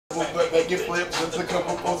Make it flips into a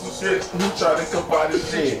couple posts of shit. Who trying to come by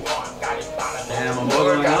this shit? Damn, I'm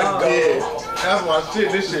going out. Yeah, that's my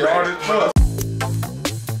shit. This shit hard as fuck.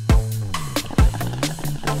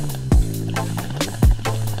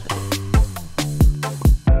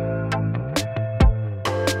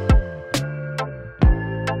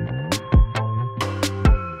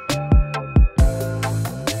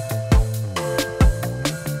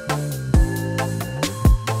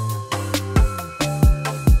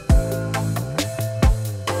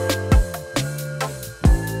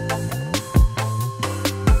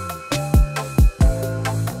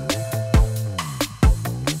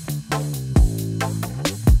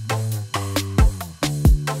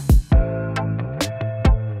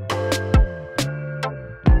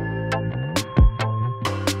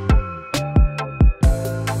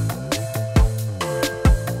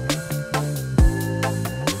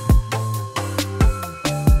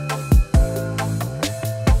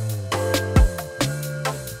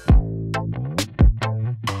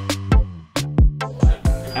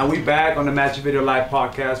 And we back on the Match Video Live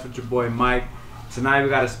podcast with your boy Mike. Tonight we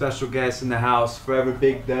got a special guest in the house, Forever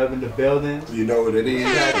Big Dub in the building. You know what it is.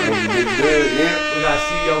 We got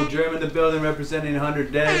CEO JERM in the building representing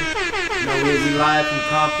 100 Dead. You know, we live from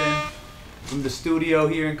Compton, from the studio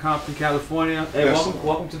here in Compton, California. Hey, yes,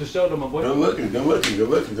 welcome to the show though, my boy. Good looking.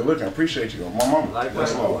 I appreciate you, my mama. Like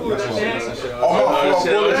that's all. Hold up.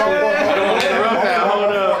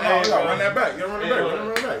 Run that back. You run it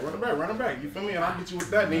back. You feel me? And I'll get you with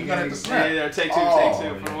that. Then you gotta have to snap. Yeah, take two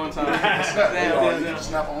for one time.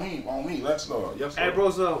 Snap on me. Let's go. Yes, hey, bro,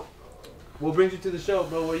 so what brings you to the show,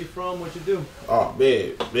 bro? Where you from? What you do? Oh,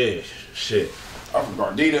 big shit. I'm from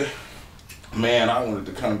Gardena. Man, I wanted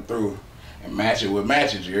to come through and match it with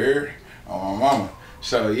matches, you heard? On my mama.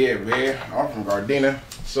 So yeah, man, I'm from Gardena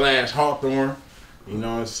 / Hawthorne. You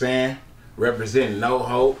know what I'm saying? Representing No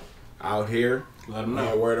Hope out here. Let them know.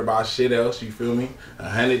 Ain't worried about shit else, you feel me?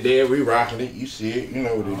 100 Dead, we rocking it. You see it, you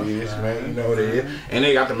know what it is, man. You know what it is. And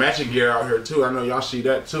they got the matching gear out here too. I know y'all see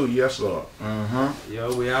that too. Yes, Lord.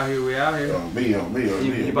 Yo, we out here. On me.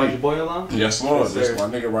 You brought your boy along? Yes, Lord. Yes, This my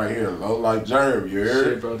nigga right here, LOWLIFE JERM. You heard?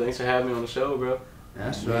 Shit, bro. Thanks for having me on the show, bro.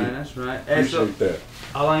 That's right. Hey, Appreciate that.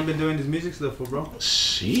 How long you been doing this music stuff for, bro?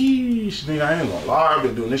 Sheesh, nigga, I ain't gonna lie. I've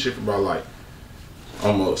been doing this shit for about like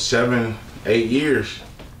almost 7, 8 years.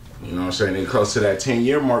 You know what I'm saying? They close to that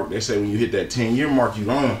 10-year mark. They say when you hit that 10-year mark,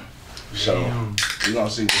 you on. So we gonna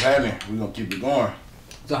see what's happening. We gonna keep it going.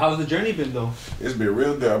 So how's the journey been though? It's been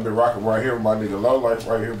real good. I've been rocking right here with my nigga LOWLIFE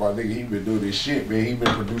right here. My nigga, he been doing this shit, man. He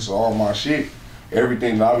been producing all my shit.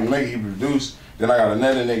 Everything that I be making, he produced. Then I got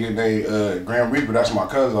another nigga named Dir.RIPEWHISKEEY. That's my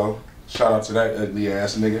cousin. Shout out to that ugly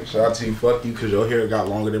ass nigga. Shout out to you, fuck you, cause your hair got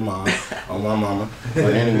longer than mine on my mama.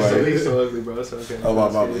 But anyway. He's so ugly, bro. It's okay. Oh, my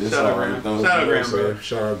mama. It's Shout all out right. Graham. Shout out Graham, bro.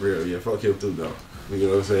 Shout out Graham. Yeah, fuck him too, though. You know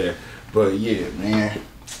what I'm saying? But yeah, man.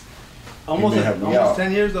 Almost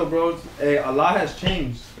 10 years though, bro. Hey, a lot has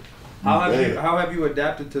changed. How have you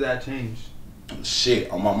adapted to that change?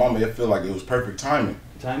 Shit, on my mama, it feel like it was perfect timing.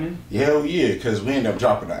 Timing? Hell yeah, cause we ended up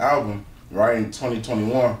dropping the album right in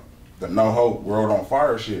 2021. The No Hope World on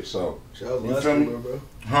Fire shit. So that was you last feel year, me? bro.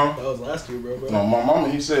 Huh? That was last year, bro. No, my mama,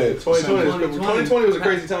 he said 2020 was a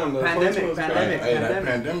crazy time though. Pandemic. That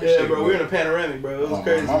pandemic yeah, shit, bro. We were in a panoramic, bro. It was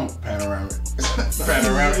crazy. My mama, panoramic.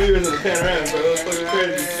 We were in a panoramic, bro. It was fucking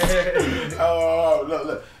crazy. Oh,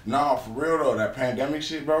 look. Nah, for real though, that pandemic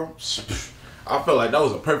shit, bro. I felt like that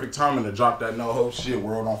was a perfect timing to drop that No Hope shit,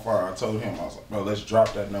 World on Fire. I told him, I was like, bro, let's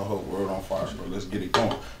drop that No Hope, World on Fire, bro. Let's get it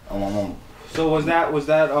going. On my mama. So was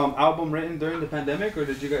that album written during the pandemic, or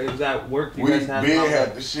did you guys, was that work you guys had? We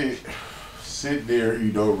had the shit sit there,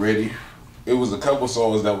 you know, ready. It was a couple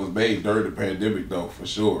songs that was made during the pandemic though, for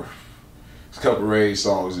sure. There's a couple rage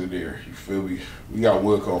songs in there, you feel me? We got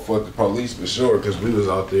one called Fuck the Police for sure, because we was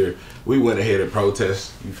out there. We went ahead and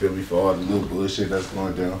protest, you feel me, for all the little bullshit that's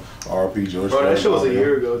going down. R.P. George. Bro, that shit was a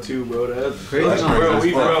year ago too, bro. That's crazy.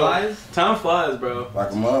 Time flies, bro.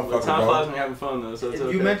 Like a motherfucker, Time flies when you're having fun though, so it's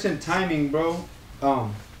okay. You mentioned timing, bro. How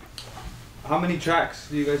many tracks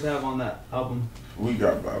do you guys have on that album? We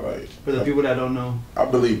got about like, for the people that don't know. I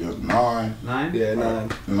believe it was 9. 9? Yeah,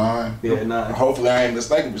 9. 9. Yeah, 9. Hopefully I ain't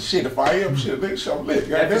mistaken, but shit, if I am, shit, big show lit.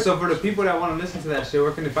 Yeah, so for the people that want to listen to that shit,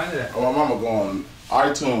 where can they find it at? Oh, my mama going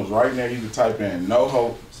iTunes right now. You can type in No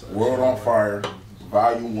Hope, World on Fire,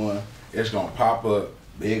 Volume 1. It's gonna pop up.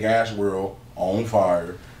 Big ass world on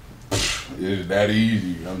fire. It's that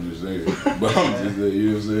easy. I'm just saying. But I'm just saying,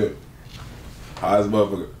 you know what I'm saying? How's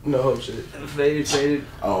motherfucker? No hope shit. Faded.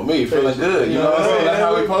 Oh, me feeling good. You know what I'm saying? That's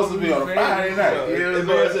how we supposed to be on a Friday night.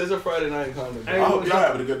 It's a Friday night kind of. I hope y'all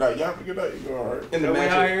having a good night. Y'all having a good night. You go alright. In the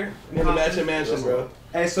mansion, bro.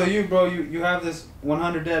 Hey, so you, bro, you have this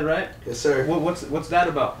 100 Dead, right? Yes, sir. What's that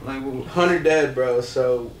about? Like 100 Dead, bro.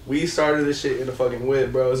 So we started this shit in the fucking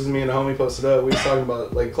whip, bro. This is me and the homie posted up. We was talking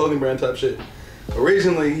about like clothing brand type shit.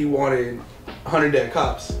 Originally, he wanted 100 Dead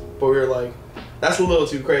Cops, but we were like, that's a little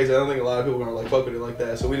too crazy. I don't think a lot of people are gonna like fuck with it like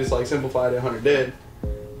that. So we just like simplified it 100 Dead.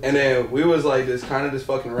 And then we was like just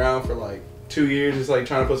fucking around for like 2 years, just like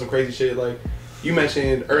trying to put some crazy shit. Like you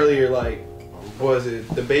mentioned earlier, like what was it,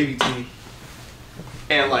 the baby tee.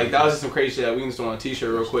 And like that was just some crazy shit that we can just on a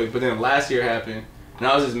t-shirt real quick. But then last year happened and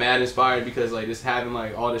I was just mad inspired because like just having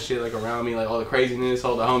like all the shit like around me, like all the craziness,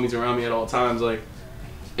 all the homies around me at all times, like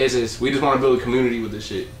it's just, we just want to build a community with this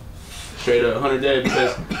shit. Straight up 100 Dead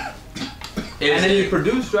because and then you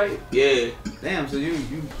produce, right? Yeah. Damn, so you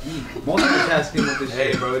multitasking with this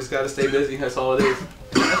shit. Hey, bro, just gotta stay busy. That's all it is.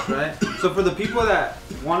 That's right. So for the people that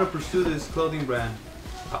want to pursue this clothing brand,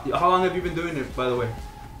 how long have you been doing it, by the way?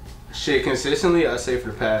 Shit, consistently, I'd say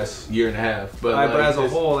for the past year and a half. But, but as a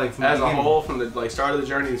whole, like from the start of the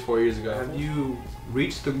journey is 4 years ago. Have you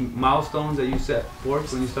reached the milestones that you set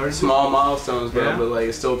forth when you started? Small milestones, bro, but like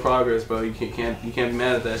it's still progress, bro. You can't be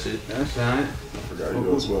mad at that shit. That's right. I forgot you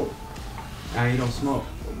don't smoke. You don't smoke.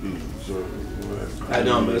 I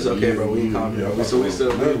don't, but it's okay, bro. We calm down. We still live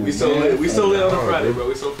on a Friday, bro.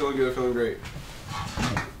 We still feeling good, feeling great.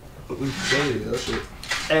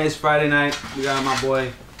 Hey, it's Friday night. We got my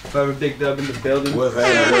boy Forever Big Dub in the building. What's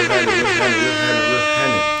happening?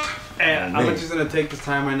 And I'm just gonna take this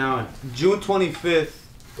time right now. June 25th,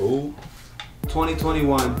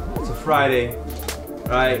 2021. It's a Friday.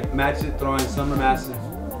 Alright, Match It Throwing Summer Massive.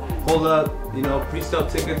 Hold up, you know, pre-sale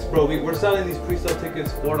tickets, bro. We're selling these pre-sale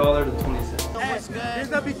tickets $4.20. That's good. It's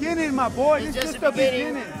the beginning, my boy. It's just the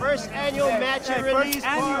beginning. First annual Match It release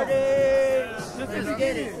party. Just the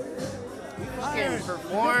beginning. We just came to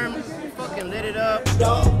perform. We fucking lit it up.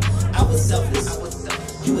 Dog, I was selfless.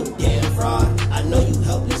 You a damn fraud. I know you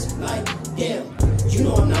helpless. Like, damn. You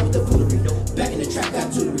know I'm not with the foolery. Back in the trap,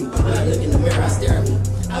 got jewelry. When I look in the mirror, I stare at me.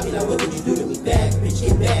 I be like, what did you do to me? Back, bitch,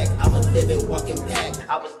 get back. I'm a living, walking pack.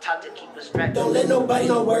 I was taught to keep respect. Don't let nobody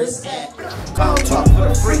know where it's at. Clown talk for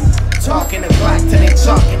the free. Talk in the block till they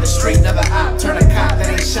chalk in the street. Another eye, turn a cop that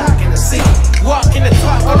ain't shock in the seat. Walk in the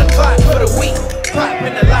talk on the clock for the week. Pop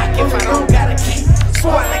in the lock if I don't gotta keep.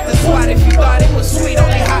 Squat like the SWAT if you thought it was sweet.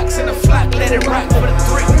 Only hawks in the flock, let it rock for the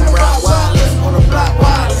three. Rock wilders on the block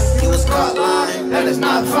wildin'. You was caught lying, that is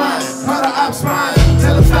not fine. Call the ops mine,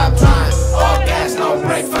 tell them stop trying. All gas, no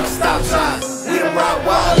break, fuck stop sign. We the rock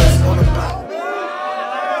wilders on the block.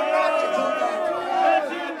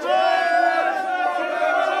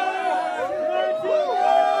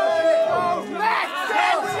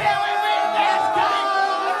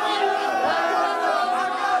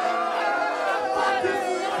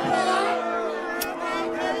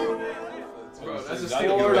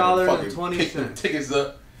 $4.20. Tickets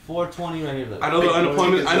up. $4.20 right here. Look. I know the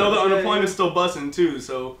unemployment's still busting too,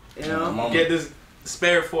 so you know, get this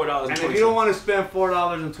spare $4.20. And if you don't want to spend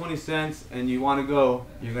 $4.20 and you want to go,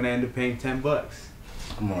 you're gonna end up paying $10.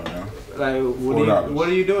 Come on now. Like what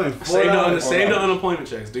are you doing? Save the unemployment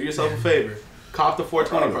checks. Do yourself a favor. Cop the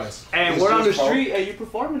 $4.20 price. And we're on the street. Hey, you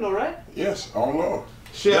performing though, right? Yes, on law.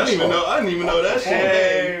 Shit, I didn't even know that shit.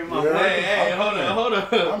 Hey, hold on.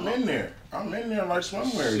 I'm in there like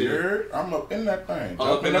swimwear, you heard? I'm up in that thing.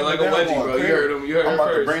 Up in there like a wedgie, bro. You heard him. I'm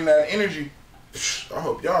about to bring that energy. I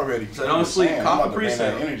hope y'all ready. So don't sleep. Cop the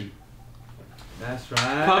pre-sale. That's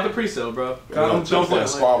right. Cop the pre-sale, bro. Don't that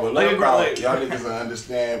squabble up. Y'all niggas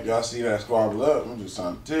understand. Y'all see that squabble up. I'm just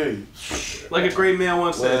trying to tell you. Like a great man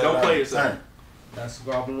once said, don't play yourself. That's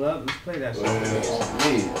squabble up. Let's play that shit.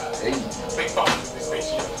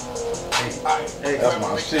 Hey, that's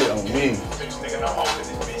my shit on me.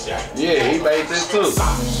 Yeah, he made this too.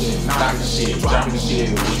 Knocking shit, dropping shit.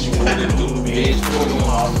 What you wanna do, bitch? Put him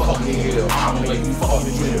on fucking hell. I'ma make you fuck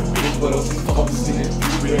the drill, bitch. But I'm fucking shit. You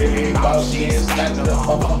really about shit. Stack the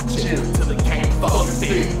fuck shit till the game fucking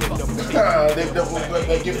big. They double but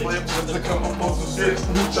they get flipped just to come up on some shit.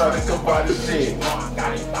 You try to come by this shit.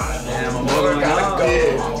 Damn, I'm moving on.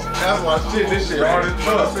 That's my shit. This shit hard as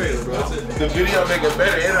fuck. The video make it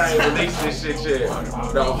better and I ain't released this shit yet.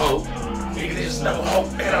 No hope. Nigga, there's no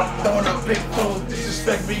hope. And I'm throwing up big food.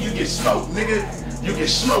 Disrespect me, you get smoked, nigga. You get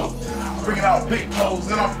smoked. Bringing out big hoes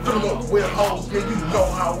and I'm filling up with hoes. Yeah, you know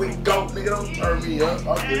how it go. Nigga, don't turn me up.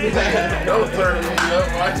 Don't turn me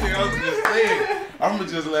up. I'm just saying. I'ma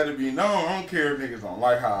just let it be known. I don't care if niggas don't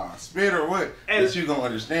like how I spit or what. Hey, that you gonna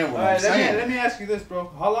understand what all I'm right, saying. let me ask you this,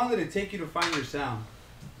 bro. How long did it take you to find your sound?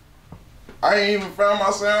 I ain't even found my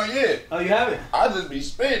sound yet. Oh, you haven't? I just be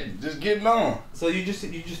spitting, just getting on. So you just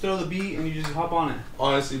throw the beat and you just hop on it?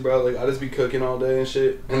 Honestly, bro, like I just be cooking all day and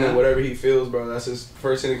shit, and then whatever he feels, bro, that's his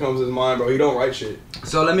first thing that comes to his mind, bro. He don't write shit.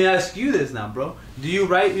 So let me ask you this now, bro. Do you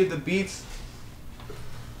write the beats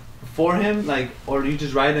for him, like, or do you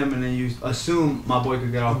just write them and then you assume my boy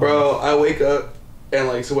could get off? Bro, I wake up and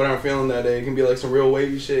like, so what I'm feeling that day, it can be like some real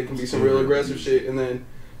wavy shit, it can be some real aggressive shit, and then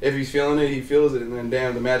if he's feeling it, he feels it, and then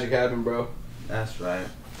damn, the magic happened, bro. That's right.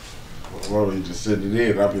 Well, he just send it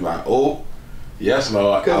in. I'll be like, oh, yes,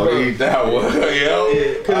 Lord, I'll bro, eat that one.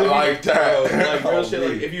 Yo, I like that. Bro, like real shit,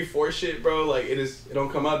 like if you force shit, bro, like it don't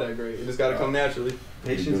come out that great. It just gotta come naturally.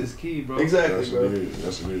 Patience is key, bro. Exactly, bro.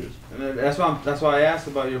 Yes, it is. And that's why I asked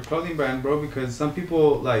about your clothing brand, bro, because some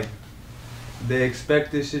people, like, they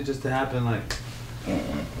expect this shit just to happen, like.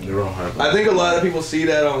 You don't have to. I think a lot of people see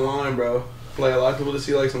that online, bro. Like a lot of people just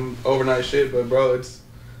see like some overnight shit, but bro, it's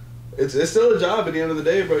still a job at the end of the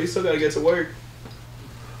day, bro. You still gotta get to work.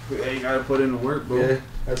 Yeah, you gotta put in the work, bro. Yeah,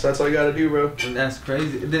 that's all you gotta do, bro. And that's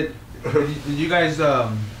crazy. Did you guys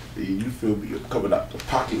You feel me coming out the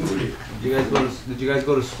pocket with it. did you guys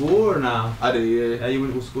go to school or nah? I did, yeah. Yeah, you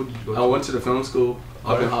went to school. Did you go to I went to the film school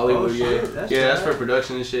up in Hollywood, shit, yeah. that's That's rad. for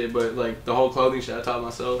production and shit, but like the whole clothing shit I taught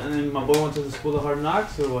myself. And then my boy went to the School of Hard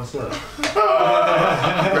Knocks, or what's up?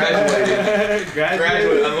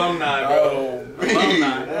 Graduate, alumni, bro. Oh,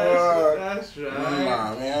 Alumni. That's right.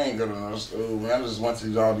 Nah, man, I ain't go to no school, man. I just went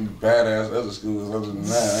to all these badass other schools. Other than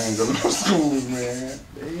that, I ain't go to no schools,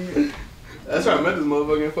 man. That's why I met this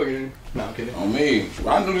motherfucking fucking. Nah, I'm kidding. On me,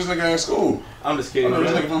 I knew this nigga in school. I'm just I kidding. knew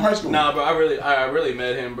this nigga from high school. Nah, bro, I really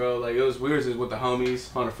met him, bro. Like we were just with the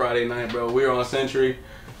homies on a Friday night, bro. We were on Century,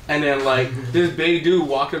 and then like this big dude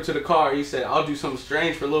walked up to the car. He said, "I'll do something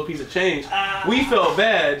strange for a little piece of change." We felt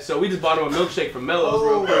bad, so we just bought him a milkshake from Mellows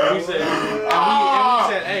real quick. We said, and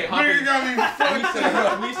we said, "Hey, hop in." Nigga got me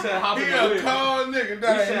fucked We said, "Hop in He the a whip." cold nigga. We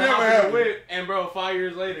That ain't said, never "Hop in the happened. whip," and bro, 5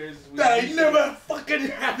 years later, That ain't never fucking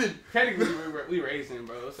happened. Technically, we racing,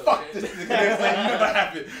 bro. So Fuck this nigga. That ain't never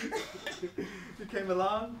happened. You came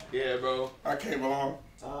along? Yeah, bro. I came along.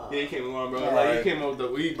 Yeah, he came along, bro. All Like right. he came up with the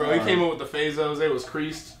he All came up with the Phasos. They was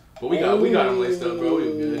creased, but we got him laced up, bro. We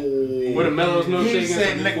was good. With the Mellows milkshake. He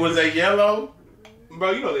said nigga was that yellow?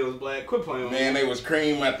 Bro, you know they was black. Quit playing with me. Man, they was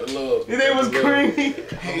cream at the little. They was creamy. He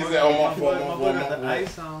said, "Oh my fault, My boy got the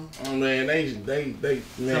ice on. Oh man, they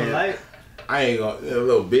Some man. light. I ain't gonna. A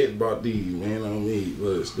little bitch brought these, man, on me.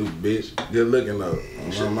 Little stupid bitch. Good looking though.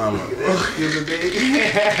 On my mama.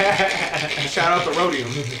 Shout out to Rhodium.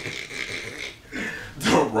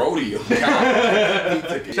 The rodeo.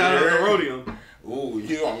 God. Shout out to Rhodium. Ooh,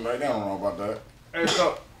 you don't right now. I don't know about that. Hey,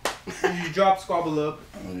 so you dropped Squabble Up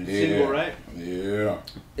single, right? Yeah.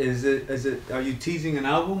 Is it? Are you teasing an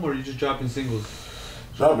album or are you just dropping singles?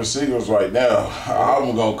 Dropping singles right now. Our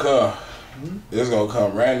album gonna come. It's gonna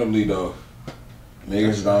come randomly though.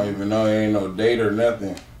 Niggas don't even know. There ain't no date or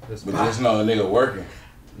nothing. That's But just know a nigga working.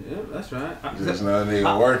 Yeah, that's right. Just know a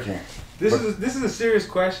nigga working. This is a serious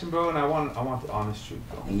question, bro, and I want the honest truth,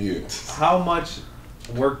 bro. Yeah. How much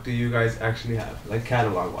work do you guys actually have, like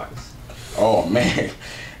catalog wise? Oh man.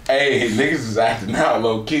 Hey, niggas is acting out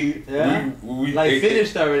low key. Yeah. We Like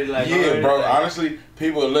finished already, like yeah, already, bro. like- Honestly,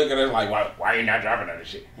 people look at us like, why you not dropping other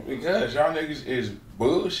shit? Because y'all niggas is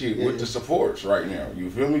bullshit with the supports right now. You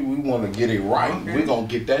feel me? We want to get it right. Okay. We gonna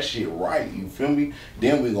get that shit right. You feel me?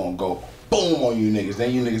 Then we gonna go boom on you niggas.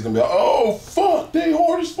 Then you niggas gonna be like, oh fuck, they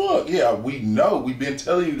hard as fuck. Yeah, we know. We been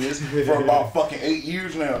telling you this for about fucking 8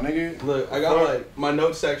 years now, nigga. Look, I got like my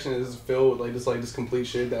notes section is filled with like this complete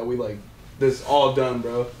shit that we like. This all done,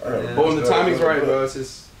 bro. Yeah. But when the timing's right, bro,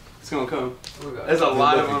 it's gonna come. There's a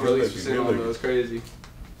lot of looking, unreleased good shit on, looking. bro. It's crazy.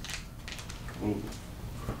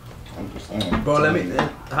 I'm just saying. Bro, let me.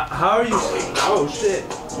 How are you? Oh shit.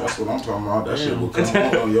 That's what I'm talking about. That shit Damn. will come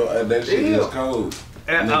on your. That shit is cold.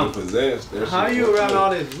 And, Nigga possessed. That how shit you will around kill. all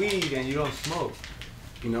this weed and you don't smoke?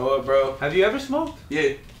 You know what, bro? Have you ever smoked?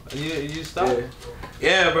 Yeah. You stopped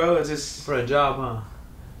Yeah, bro. It's just for a job, huh?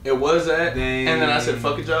 it was that, Dang. and then I said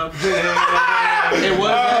fuck a job. It was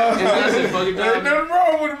that, and then I said fuck a Ain't job. nothing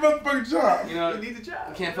wrong with a motherfucking job. You know, You need a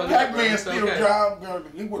job. can't fuck it up, bro. Pac-Man It's still okay. job. Girl,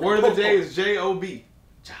 he would've Word of the put- day is J-O-B.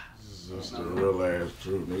 That's the real ass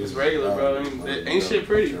truth. Niggas It's regular, bro. I mean, it ain't shit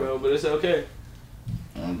pretty, bro, but it's okay.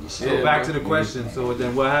 I'm just So saying. back to the question. So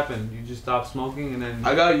then what happened? You just stopped smoking and then.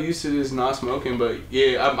 I got used to this not smoking, but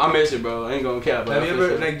yeah, I miss it, bro. I ain't gonna cap. Have you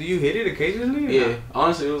ever like? Do you hit it occasionally? Or Yeah, not?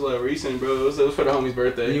 honestly, it was like recent, bro. It was for the homie's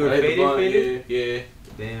birthday. And you were I hit the faded, blunt, faded? Yeah.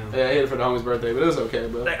 Damn. Yeah, I hit it for the homie's birthday, but it was okay,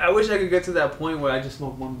 bro. Like, I wish I could get to that point where I just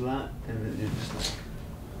smoke one blunt and then you're just like,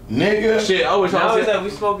 Nigga. Shit, I wish I now was it's like we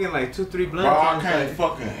smoking like 2-3 blunts. Bro, I and can't it's like,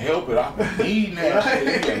 fucking help it. I be eating that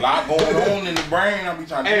shit. There's a lot going on in the brain. I be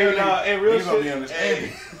trying to Hey, tell nah, you. hey, real Niggas gonna be shit.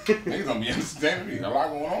 understanding. Niggas gonna be understanding. There's a lot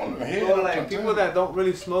going on in the head. bro, I'm like trying to people tell that don't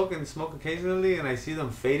really smoke and smoke occasionally, and I see them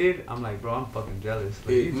faded, I'm like, bro, I'm fucking jealous.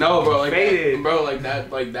 Like, you No, bro, like faded. that, bro, like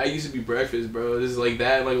that used to be breakfast, bro. This is like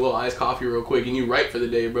that, like a little iced coffee real quick, and you right for the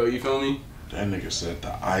day, bro. You feel me? you. That nigga said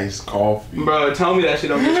the iced coffee. Bro, tell me that shit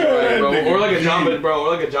don't get you right, bro. Nigga Or like a deep. Jamba, bro,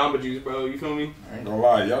 or like a Jamba Juice, bro. You feel me? I ain't gonna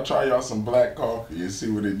lie. Y'all try y'all some black coffee and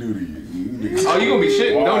see what it do to you. Oh, you gonna be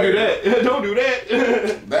shitting? Don't do wired. that. Don't do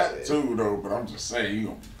that. That too, though. But I'm just saying, you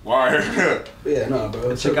gonna be wired up. Yeah, no,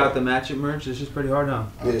 bro. Check out the Match It merch. It's just pretty hard, huh?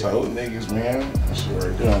 I told niggas, man. That shit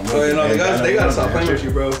right there. Oh, you know, they gotta stop playing with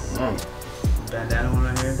you, bro. Bandana one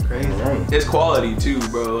right here, crazy. It's quality too,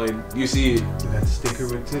 bro. Like you see it. You got the sticker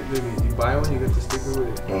with it. Look at you buy one, you got the sticker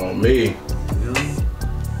with it. On me. You know?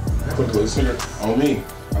 Put the little cigarette on me.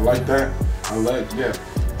 I like that. I like that.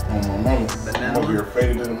 On my mama. I'm over here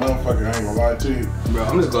faded in the motherfucker. I ain't gonna lie to you. Bro,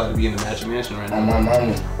 I'm just glad to be in the Match Mansion right On now. my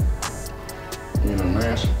mama. You know,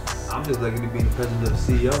 mansion. I'm just lucky to be the president of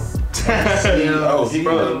the CEO. Oh, he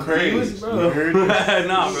Bro, going crazy. bro. You heard this?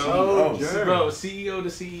 Nah, bro. Oh, Jerm. Bro, CEO to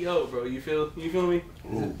CEO, bro. You feel me?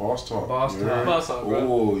 Ooh, boss talk. Boss You talk. heard? Boss talk, bro.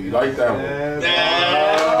 Ooh, you like that one?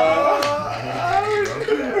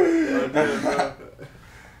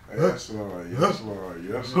 Yes, Lord. Yes, Lord.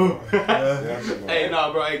 Yes, Lord. Yes, Lord. Hey,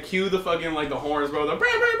 nah, bro. Hey, cue the fucking like the horns, bro. The just for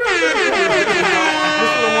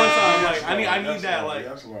the one time, like I need that, like.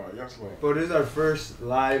 Yes, Lord. Yes, Lord. Bro, this is our first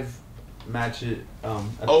live Match It. Oh,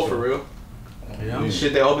 episode. for real? Yeah.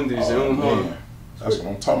 Shit, they opened through Zoom, huh? man. That's what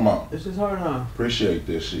I'm talking about. This is hard, huh? Appreciate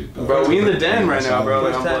this shit, though. Bro, we in the den right now, bro.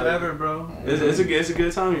 Like, First I'm time like- ever, bro. It's a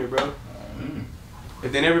good time here, bro.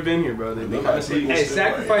 If they never been here, bro, they kind of see. Hey,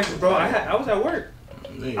 sacrifices, bro. I was at work.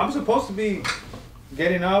 Yeah. I'm supposed to be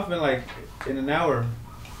getting off in an hour,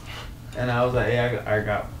 and I was like, hey, I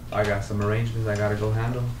got some arrangements I gotta go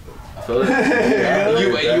handle. I feel it.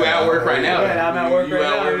 You at work right now? Yeah, I'm at work you right at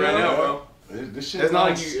now, work you right know? now, bro. This shit It's not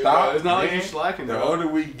don't like you. stop. It's not like man. you slacking, The bro. older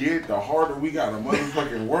we get, the harder we gotta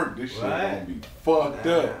motherfucking work. This shit Right. gonna be fucked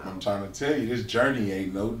up. I'm trying to tell you, this journey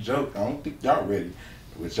ain't no joke. I don't think y'all ready.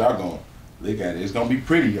 But y'all gonna look at it. It's gonna be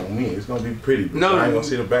pretty on me. It's gonna be pretty. But No, I ain't gonna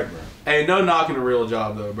see the background. Hey, no knocking a real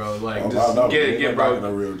job though, bro. Like, Oh, just no, get ain't bro.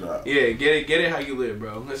 a real job. Yeah, get it how you live,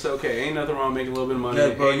 bro. It's okay. Ain't nothing wrong making a little bit of money. Yeah,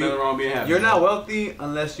 bro, Ain't nothing wrong being happy. You're not bro. wealthy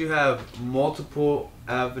unless you have multiple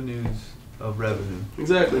avenues of revenue.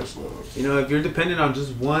 Exactly. Yes, Lord. You know, if you're dependent on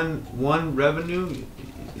just one revenue,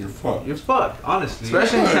 You're fucked. you're fucked. Honestly,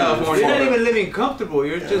 Especially in California. You're not even living comfortable.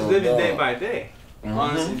 You're just Hell living no. day by day.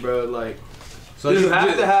 Honestly, bro, like So you Just- have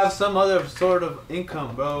just- to have some other sort of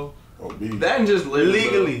income, bro. Oh, B. that and just living, bro.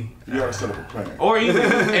 Legally. You gotta set up a plan. Or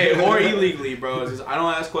illegally, or illegally, bro. It's just, I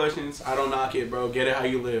don't ask questions. I don't knock it, bro. Get it how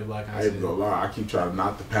you live, like I I ain't said. gonna lie. I keep trying to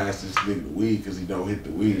not to pass this nigga the weed because he don't hit the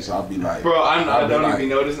weed. So I'll be like, Bro, I I'll don't like, even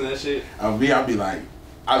be noticing that shit. I'll be like,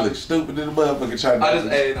 I look stupid in the motherfucker trying to.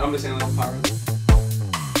 Hey, I'm just saying like a pirate.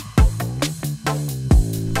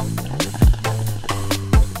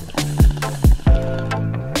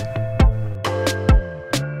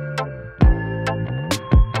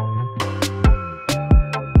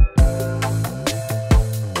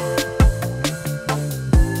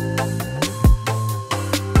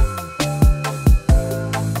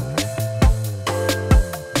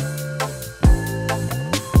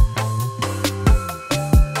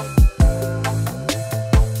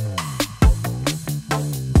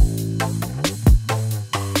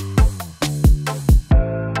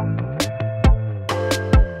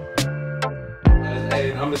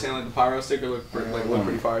 Hey, I'm just saying like the pyro sticker look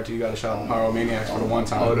pretty fire too. You got to shout out the Pyromaniacs for the one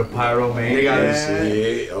time. Oh, the Pyromaniacs. They got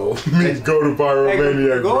Yeah, oh, me go to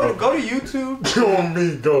Pyromaniac, Go bro. to YouTube. Go on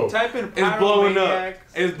me, go. Type in It's blowing up. Pyromaniacs.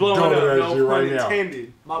 It's blowing Go to up. that No shit pun right now.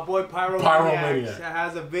 intended. My boy Pyromaniacs Pyromaniac.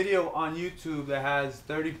 has a video on YouTube that has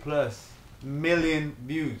 30+ million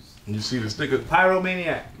views. You see the sticker?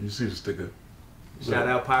 Pyromaniac. You see the sticker? Shout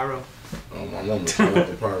out Pyro. Oh, my mama, shout out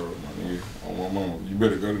to Pyro, my nigga. Oh, my mama. You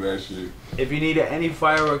better go to that shit. If you need any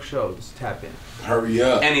fireworks show, just tap in. Hurry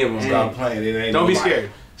up. Any of them. Stop playing. It ain't Don't be no, like,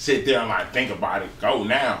 scared. Sit there and like think about it. Go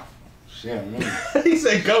now. Shit, man. He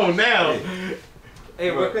said go now.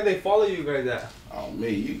 Hey, where can they follow you guys at? On me,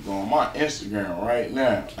 you go on my Instagram right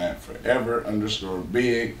now at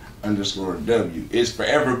forever_big_W. It's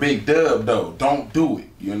forever big dub though. Don't do it.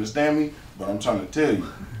 You understand me? But I'm trying to tell you.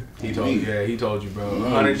 He told you, yeah, he told you, bro. No,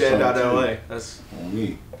 100dead.LA. That's On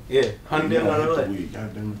me. yeah, You don't hit the 100dead.LA. weed,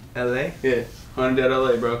 goddamn it. LA? Yeah,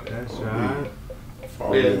 100dead.LA, bro. That's right.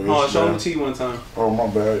 Follow Yeah, me on hold on, show Instagram. them the T one time. Oh, my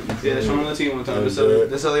bad. You feel Yeah, show me? them the T one time. Yeah,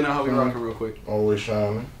 That's how they know how we Mhm. rocking real quick. Always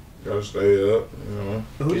shining. Gotta stay up, you know.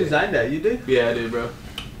 Who designed that? You did? Yeah, I did, bro.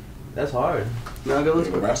 That's hard. Now go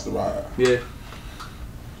look. Mastermind. Yeah.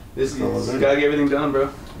 This is gotta get everything done, bro.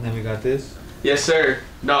 And then we got this. Yes, sir.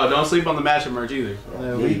 No, don't sleep on the matching merch either.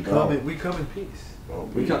 We come in peace.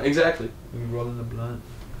 We come exactly. We rolling the blunt.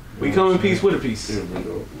 We come in peace with a piece. Here we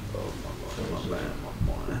go. My bad,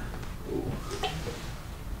 my boy.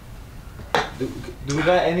 Do we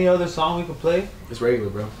got any other song we could play It's regular,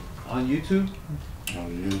 bro. on YouTube? On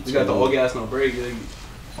YouTube. We got the all gas no break.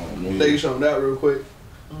 On me. They can show them that real quick.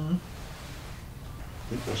 I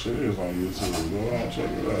think that shit is on YouTube. Go ahead and check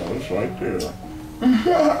it out. It's right there.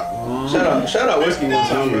 Shout out Whiskey one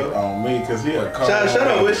time, bro. On me, cause he a Shout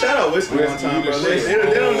out Whiskey one time, bro. They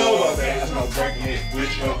don't know about that. There's no breaking his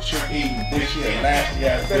bitch, no chick eating bitch, he a nasty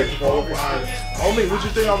ass bitch, bro. Homie, what you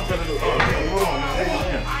think I'm gonna do? Hold on,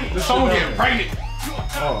 man. Someone getting pregnant.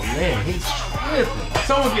 Oh man, he's tripping.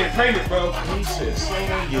 Someone getting pregnant, bro. He said,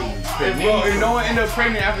 "Someone you." And bro, if no one ended up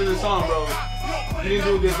pregnant after the song, bro, you didn't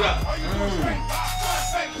do a good job.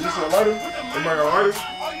 You said lighter? Anybody got lighter?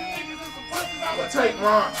 What take,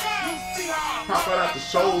 Ron? Pop out the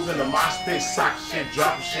shows in the mosh pit, sock shit,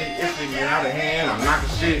 dropping shit, ifing it out of hand, I'm knocking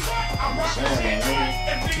shit. I'm just saying,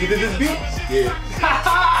 man. You did this beat? Yeah.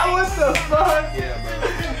 What the fuck? Yeah, bro.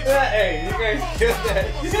 Hey, you guys get that?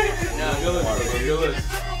 Nah, good looks, bro. Good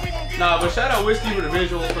looks. Nah, but shout out Whiskey for the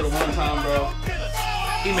visuals for the one time, bro.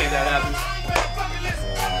 He made that happen.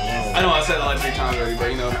 I know I said it like 3 times already,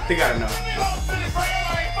 but you know, they gotta know.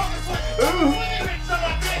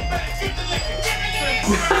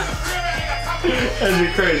 That's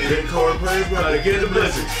just crazy. Big car praise, bro. Gotta get in the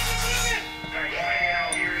blizzard.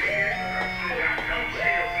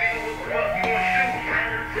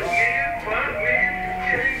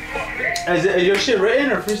 Is your shit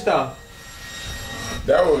written or freestyle?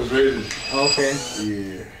 That was written. Okay.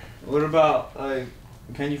 Yeah. What about, like,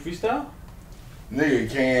 can you freestyle? Nigga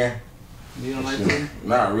can. You don't like to?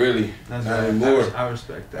 Not really. That's Not right. anymore. I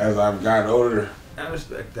respect that. As I've gotten older. I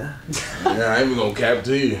respect that. Yeah, I ain't even gonna cap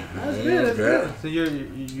to you. That's good. That's good. So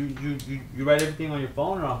you write everything on your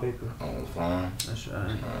phone or on paper? On the phone. That's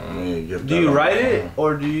right. I mean, get Do that you on write the it phone.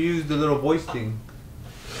 or do you use the little voice thing?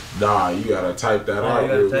 Nah, you gotta type that Oh, out you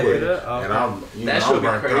gotta real type quick. it up? Oh, And okay. I'm, you That know, should I'm be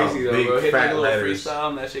burnt crazy out. though, Big bro. Hit like fat a little letters. freestyle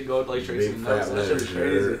and that shit go like straight to Big the notes. fat That should be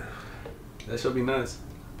letters. crazy. Yeah. That should be nuts.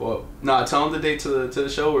 But nah, tell them the date to the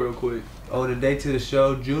show real quick. Oh, the date to the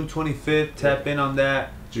show, June 25th. Tap in on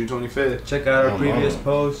that. June 25th. Check out our Oh, previous mama.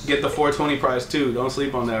 posts. Get the 420 prize too. Don't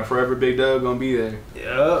sleep on that. Forever Big Doug gonna be there.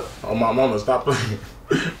 Yep. Oh, my mama, stop playing.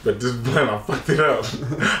 But this blend, I fucked it up.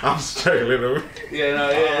 I'm struggling. Yeah, no,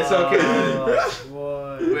 yeah, it's okay.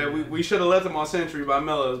 What? Yeah, we should have left them on Century by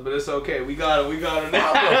Mellows, but it's okay. We got it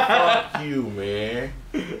now. Fuck you, man.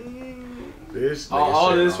 This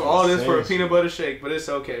all nigga this shit for a nonsense. peanut butter shake, but it's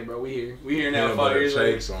okay, bro. We here now. Peanut 5 butter years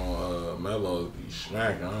later. shakes on Mellows be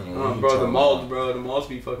smacking. I don't know what you Bro, the talking malts, about. bro, the malts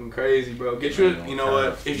be fucking crazy, bro. Get you know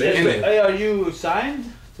what? If you're in it, Hey, are you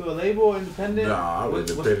signed to a label, independent? Nah, I'm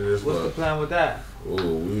independent as What's the fuck. plan with that? Ooh,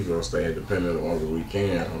 we gonna stay independent as long as we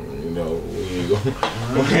can. You know,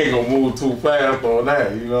 we ain't gonna move too fast on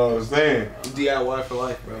that. You know what I'm saying? DIY for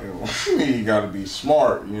life, bro. You gotta be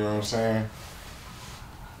smart. You know what I'm saying?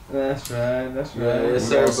 That's right. That's Yeah, right. yes,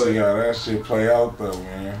 We gotta sir, see how that shit play out though,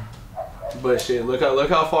 man. But shit, look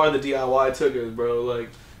how far the DIY took us, bro. Like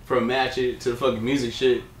from match it to the fucking music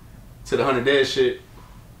shit, to the 100 Dead shit,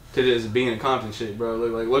 to just being a Compton shit, bro.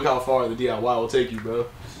 Look how far the DIY will take you, bro.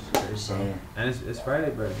 You're saying. And it's Friday,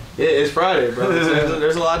 bro. Yeah, it's Friday, bro. So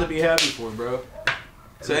there's a lot to be happy for, bro.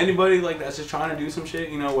 So anybody like that's just trying to do some shit,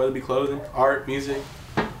 you know, whether it be clothing, art, music,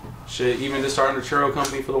 shit, even just starting a churro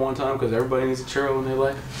company for the one time, because everybody needs a churro in their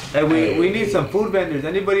life. Hey, we need some food vendors.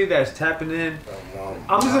 Anybody that's tapping in.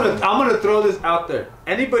 I'm gonna throw this out there.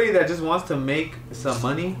 Anybody that just wants to make some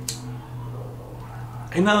money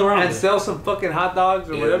Ain't nothing wrong and with it. sell some fucking hot dogs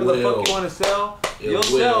or It whatever the will. fuck you want to sell, It you'll will.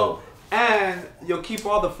 sell and you'll keep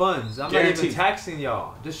all the funds. I'm not Guaranteed. even taxing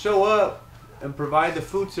y'all. Just show up and provide the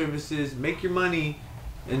food services, make your money,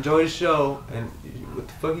 enjoy the show, and what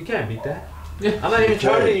the fuck, you can't beat that. Yeah. I'm not even Okay.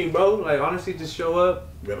 charging you, bro. Like, honestly, just show up,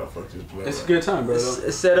 You gotta fuck this blood. It's a good time, bro.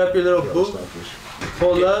 set up your little You gotta booth, stop this.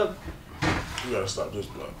 pull up. You gotta stop this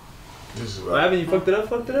blood. This is What happened? You fucked it up?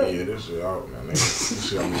 Fucked it up? Yeah, this shit out, man. This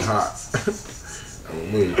shit gonna be hot.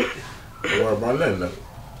 I'm with it. Don't worry about nothing though.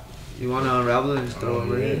 You want to unravel it and just throw it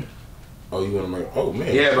right yeah. in? Oh, you wanna make? Oh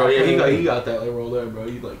man. Yeah, bro. Yeah, he got that like rolled up, bro.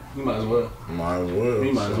 You might as well. Might as well.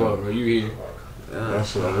 You might as well, bro. You here?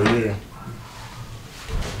 That's what over here.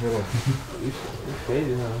 Hold on.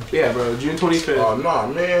 Faded, huh? Yeah, bro. June 25th. Oh, nah,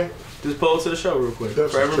 man. Just pull it to the show real quick.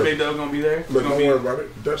 That's Forever true. Big Dog gonna be there. It's Look, gonna don't be worry about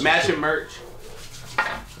it. That's matching merch.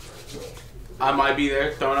 I might be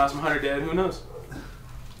there throwing out some 100 Dead. Who knows?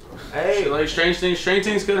 Hey, Like strange things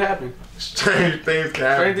could happen. Strange things can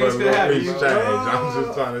happen. Strange things could happen, Change. bro. I'm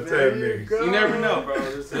just trying to tell niggas. You never know, bro.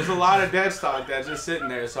 There's a lot of dead stock that's just sitting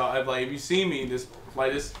there. So if you see me, just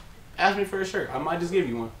ask me for a shirt. I might just give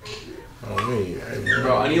you one. Oh, me. Hey,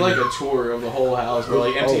 Bro, I need like a tour of the whole house, bro.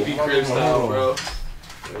 Like MTV crib style, bro.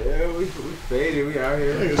 yeah, we faded. We out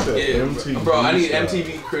here. Nigga said Yeah, MTV bro. I need style.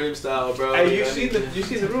 MTV crib style, bro. Hey, you Like, see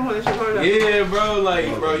the room on this shit? Yeah, bro.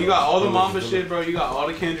 Like, bro, you got all the Mamba shit, bro. You got all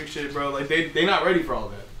the Kendrick shit, bro. Like, they not ready for all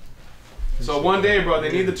that. So one day, bro,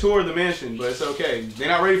 they need the tour of the mansion, but it's okay. They're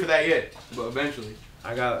not ready for that yet, but eventually.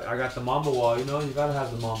 I got the Mamba wall. You know, you gotta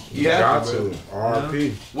have the Mamba. You have Got to, to.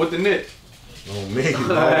 R.I.P. With the knit. On me. Long With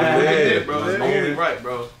the knit, live. bro. It's only right,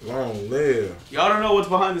 bro. Long live. Y'all don't know what's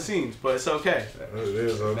behind the scenes, but it's okay. It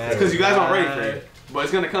is okay. Because you guys aren't ready for it. But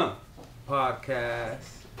it's gonna come. Podcast.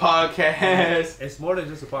 Podcast. It's more than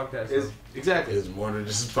just a podcast. It's, exactly. It's more than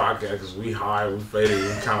just a podcast because we high, we faded,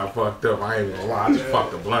 we kind of fucked up. I ain't gonna lie, I just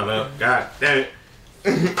fucked the blunt up. God damn it.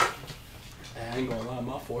 I ain't gonna lie,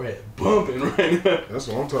 my forehead bumping right now. That's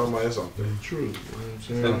what I'm talking about. It's something true.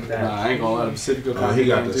 You know what I'm saying? Nah, I ain't gonna lie, the Pacifico. He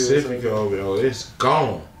got the Pacific over there. Oh, it's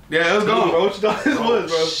gone. Yeah, it was gone, bro. What you thought this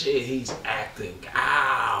was, bro? Shit, he's acting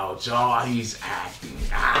out, y'all. He's acting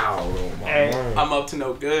out. Oh, my Hey, mom. I'm up to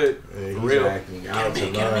no good. Yeah, he's For real. acting out Get him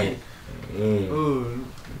in, tonight. Ooh.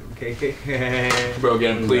 KK. Bro,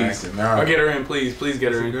 get him, please. Acting out. Or get her in, please. Please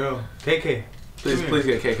get her in. Girl. KK. Please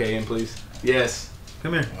get KK in, please. Yes.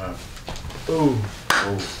 Come here. Wow. Ooh.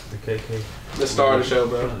 Oh, The KK. The star of the show,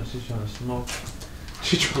 bro. She's trying to smoke.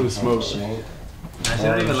 She trying to smoke. Nah, she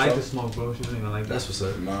don't even like the smoke, bro. She don't even like that. That's what's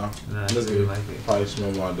up. nah. Nah, she Look don't at like it. Probably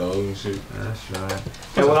smell my dog and shit. That's right.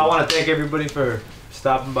 Hey, well, I want to thank everybody for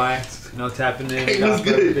stopping by. You know, tapping in. Hey, what's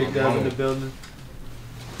good? Big Dub in the building.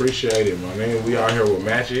 Appreciate it, my man. We out here with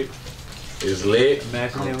Magic. It's lit.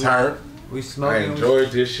 Imagine I'm it, turned. We I smoking.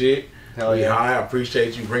 enjoyed this shit. Hell We yeah. high. I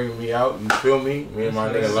appreciate you bringing me out. You feel me? Me and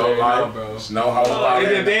my Yes, nigga sir. Low Life. Bro. Snow House.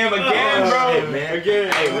 Damn again, bro. Shit, man.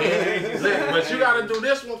 Again. Hey, man. Look, but you gotta do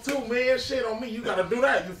this one too, man. Shit on me. You gotta do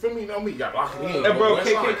that. You feel me? On me. You gotta lock it in. Hey, bro, West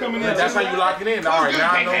KK side. coming in That's too. how you lock it in. All right, good,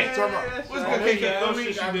 now I know KK? what you're talking about. What's On good, me, KK? you feel Oh, me?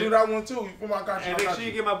 shit, Gotta you do did. that one too. You feel me? I got you. And I make got sure you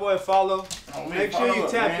you. give my boy a follow. On me, Make sure you follow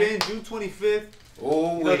up, tap man. in June 25th.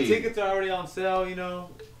 Oh, You know, tickets are already on sale, you know,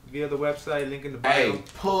 via the website, link in the bio. Hey,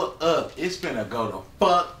 pull up. It's finna go to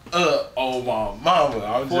fuck up. Oh my mama.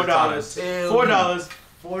 I'm just $4. trying to tell you.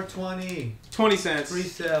 $4.20. 20 cents. Free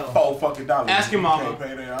sale. $4 fucking dollars. Ask your You mama. can't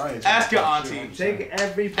pay that. I ain't Ask your trying to auntie. shit. Take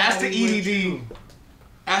everybody. Ask the with you. EDD.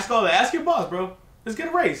 Ask all that. Ask your boss, bro. Let's get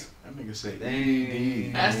a raise. That nigga say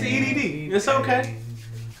Dang. Ask the EDD. It's okay.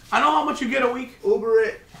 I know how much you get a week. Uber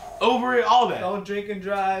it. Over it, all that. Don't drink and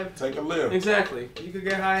drive. Take a lift. Exactly. You could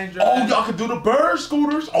get high and drive. Oh, y'all can do the bird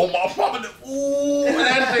scooters. Oh my mama. Ooh,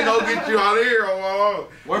 that shit gonna get you out of here. Oh,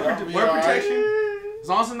 Word Y'all be word all right. protection. As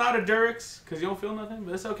long as it's not a Durex, because you don't feel nothing,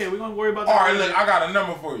 but it's okay. We're going to worry about that. All right, look, I got a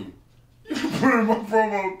number for you. You put in my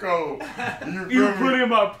promo code. You put in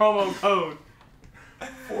my promo code.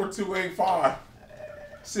 4285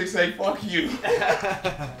 68 fuck you.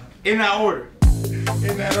 In that order.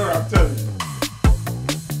 In that order, I'm telling you.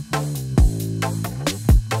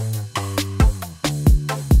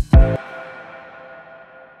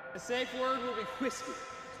 The safe word will be whiskey.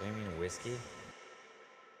 So you mean whiskey?